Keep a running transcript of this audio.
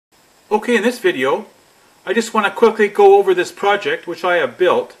Okay, in this video, I just want to quickly go over this project which I have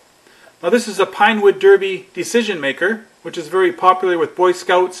built. Now this is a Pinewood Derby decision maker, which is very popular with Boy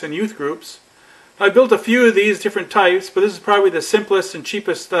Scouts and youth groups. I built a few of these different types, but this is probably the simplest and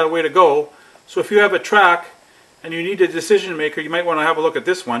cheapest way to go. So if you have a track and you need a decision maker, you might want to have a look at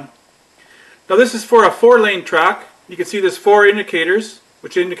this one. Now this is for a 4-lane track. You can see there's 4 indicators,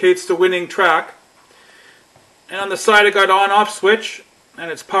 which indicates the winning track. And on the side I got an on-off switch, and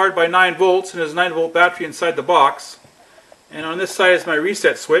it's powered by 9 volts, and there's a 9-volt battery inside the box. And on this side is my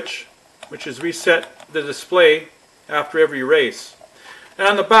reset switch, which is reset the display after every race. And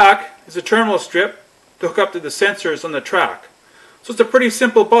on the back is a terminal strip to hook up to the sensors on the track. So it's a pretty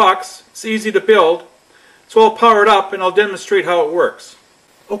simple box. It's easy to build. So I'll power it up and I'll demonstrate how it works.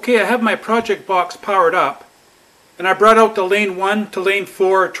 Okay, I have my project box powered up, and I brought out the lane 1 to lane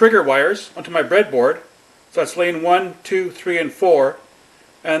 4 trigger wires onto my breadboard. So that's lane 1, 2, 3, and 4.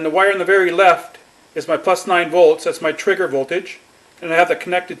 And the wire on the very left is my plus 9 volts. That's my trigger voltage. And I have that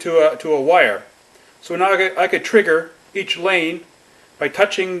connected to a wire. So now I could trigger each lane by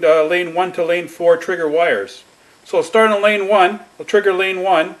touching the lane 1 to lane 4 trigger wires. So I'll start on lane 1. I'll trigger lane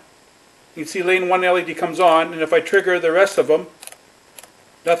 1. You can see lane 1 LED comes on. And if I trigger the rest of them,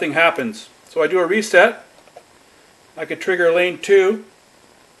 nothing happens. So I do a reset. I could trigger lane 2.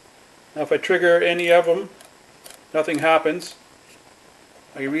 Now if I trigger any of them, nothing happens.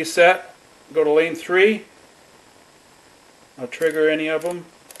 I reset, go to lane 3, I'll trigger any of them,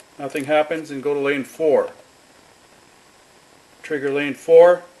 nothing happens, and go to lane 4. Trigger lane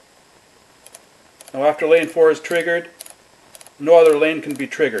 4. Now after lane 4 is triggered, no other lane can be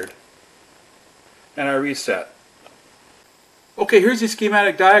triggered. And I reset. Okay, here's the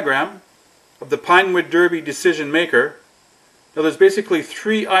schematic diagram of the Pinewood Derby decision maker. Now there's basically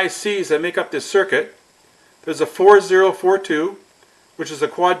 3 ICs that make up this circuit. There's a 4042, which is a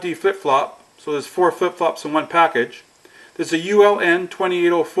quad D flip-flop, so there's 4 flip-flops in one package. There's a ULN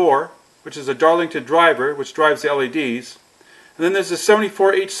 2804, which is a Darlington driver, which drives the LEDs. And then there's a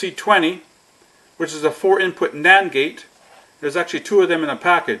 74HC20, which is a 4-input NAND gate. There's actually 2 of them in a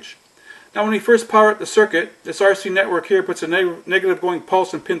package. Now when we first power up the circuit, this RC network here puts a negative going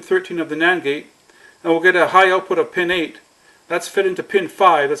pulse in pin 13 of the NAND gate, and we'll get a high output of pin 8. That's fed into pin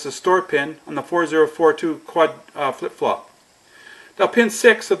 5, that's the store pin on the 4042 quad flip-flop. Now pin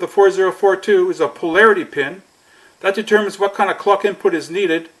 6 of the 4042 is a polarity pin. That determines what kind of clock input is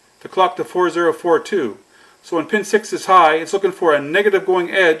needed to clock the 4042. So when pin 6 is high, it's looking for a negative going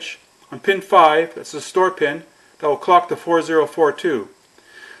edge on pin 5, that's the store pin, that will clock the 4042.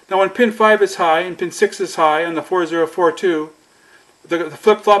 Now when pin 5 is high and pin 6 is high on the 4042, the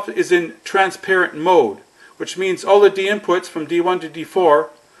flip-flop is in transparent mode, which means all the D inputs from D1 to D4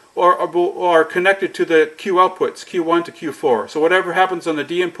 are connected to the Q outputs, Q1 to Q4. So whatever happens on the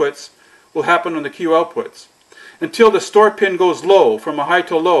D inputs will happen on the Q outputs. Until the store pin goes low, from a high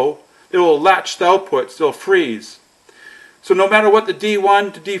to low, it will latch the outputs, they'll freeze. So no matter what the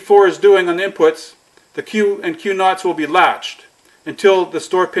D1 to D4 is doing on the inputs, the Q and Q naughts will be latched until the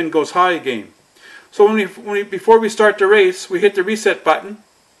store pin goes high again. So before we start the race, we hit the reset button.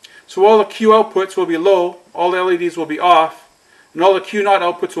 So all the Q outputs will be low, all the LEDs will be off, and all the Q naught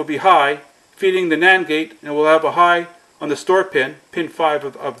outputs will be high, feeding the NAND gate, and we'll have a high on the store pin, pin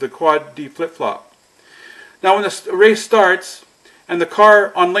 5 of the quad D flip-flop. Now when the race starts, and the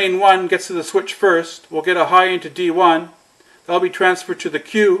car on lane 1 gets to the switch first, we'll get a high into D1, that'll be transferred to the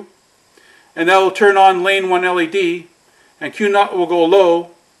Q, and that will turn on lane 1 LED, and Q naught will go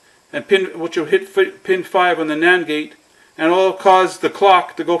low, and which will hit pin 5 on the NAND gate, and it will cause the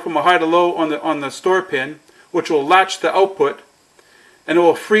clock to go from a high to low on the store pin, which will latch the output, and it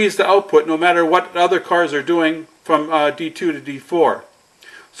will freeze the output no matter what other cars are doing from D2 to D4.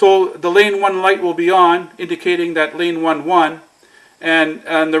 So the lane 1 light will be on, indicating that lane 1 won, and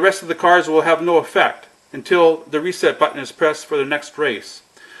the rest of the cars will have no effect until the reset button is pressed for the next race.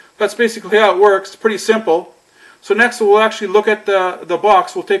 That's basically how it works. It's pretty simple. So next we'll actually look at the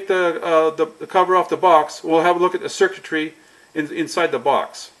box. We'll take the cover off the box. We'll have a look at the circuitry inside the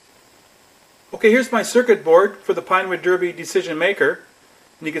box. Okay, here's my circuit board for the Pinewood Derby decision maker.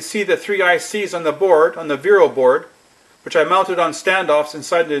 And you can see the 3 ICs on the board, on the Vero board, which I mounted on standoffs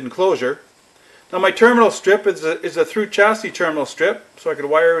inside the enclosure. Now my terminal strip is a through chassis terminal strip, so I could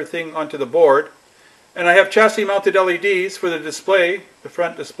wire everything onto the board. And I have chassis mounted LEDs for the display, the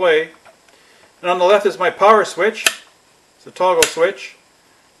front display. And on the left is my power switch. It's a toggle switch.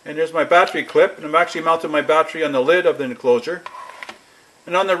 And here's my battery clip, and I've actually mounted my battery on the lid of the enclosure.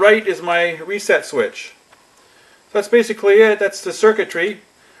 And on the right is my reset switch. So that's basically it. That's the circuitry.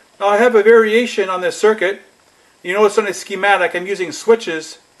 Now I have a variation on this circuit. You notice on the schematic I'm using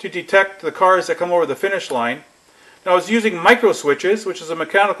switches to detect the cars that come over the finish line. Now I was using micro switches, which is a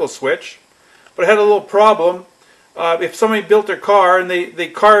mechanical switch, but I had a little problem. If somebody built their car and they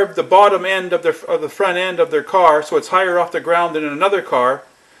carved the bottom end of the front end of their car so it's higher off the ground than in another car,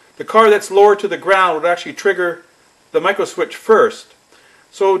 the car that's lower to the ground would actually trigger the micro switch first.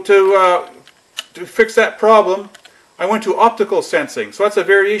 So to fix that problem, I went to optical sensing. So that's a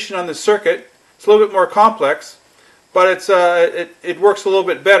variation on the circuit. It's a little bit more complex, but it works a little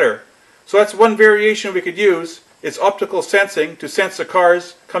bit better. So that's one variation we could use. It's optical sensing to sense the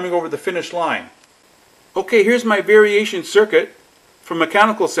cars coming over the finish line. Okay, here's my variation circuit from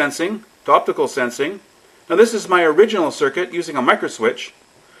mechanical sensing to optical sensing. Now this is my original circuit using a microswitch.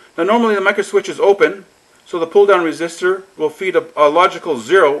 Now normally the microswitch is open, so the pull-down resistor will feed a logical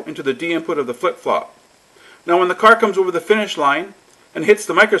 0 into the D input of the flip-flop. Now when the car comes over the finish line and hits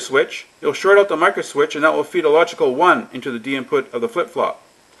the microswitch, it'll short out the microswitch and that will feed a logical 1 into the D input of the flip-flop.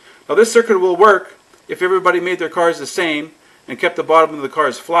 Now this circuit will work if everybody made their cars the same and kept the bottom of the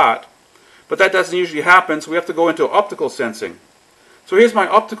cars flat, but that doesn't usually happen, so we have to go into optical sensing. So here's my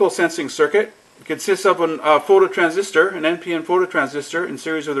optical sensing circuit. It consists of a phototransistor, an NPN phototransistor in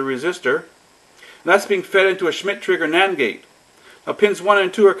series with a resistor, and that's being fed into a Schmitt trigger NAND gate. Now pins 1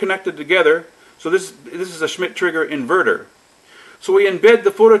 and 2 are connected together, so this is a Schmitt trigger inverter. So we embed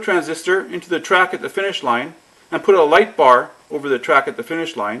the phototransistor into the track at the finish line and put a light bar over the track at the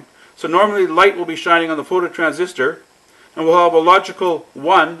finish line. So normally light will be shining on the phototransistor, and we'll have a logical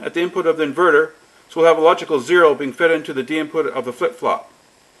 1 at the input of the inverter, so we'll have a logical 0 being fed into the D input of the flip-flop.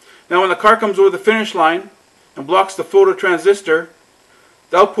 Now when the car comes over the finish line and blocks the phototransistor,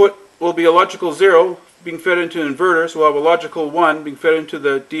 the output will be a logical 0 being fed into an inverter, so we'll have a logical 1 being fed into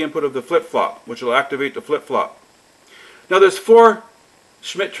the D input of the flip-flop, which will activate the flip-flop. Now there's 4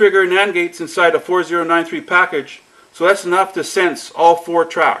 Schmitt trigger NAND gates inside a 4093 package, so that's enough to sense all 4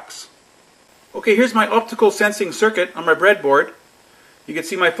 tracks. Okay, here's my optical sensing circuit on my breadboard. You can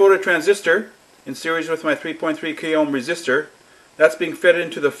see my phototransistor in series with my 3.3 k ohm resistor. That's being fed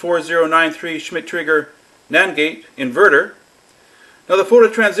into the 4093 Schmitt trigger NAND gate inverter. Now the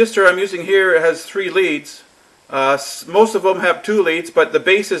phototransistor I'm using here has 3 leads. Most of them have 2 leads, but the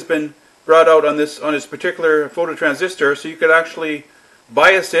base has been brought out on this particular phototransistor, so you could actually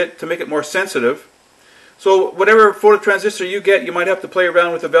bias it to make it more sensitive. So whatever phototransistor you get, you might have to play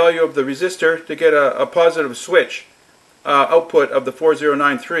around with the value of the resistor to get a positive switch output of the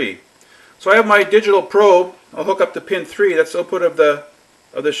 4093. So I have my digital probe. I'll hook up to pin 3. That's the output of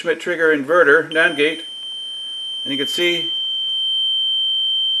the Schmitt trigger inverter NAND gate. And you can see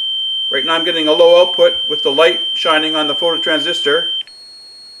right now I'm getting a low output with the light shining on the phototransistor.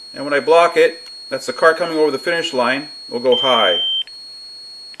 And when I block it, that's the car coming over the finish line, will go high.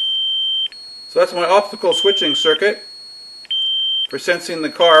 So that's my optical switching circuit for sensing the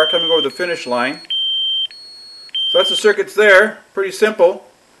car coming over the finish line. So that's the circuits there, pretty simple.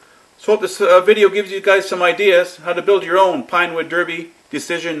 So I hope this video gives you guys some ideas how to build your own Pinewood Derby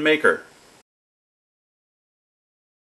decision maker.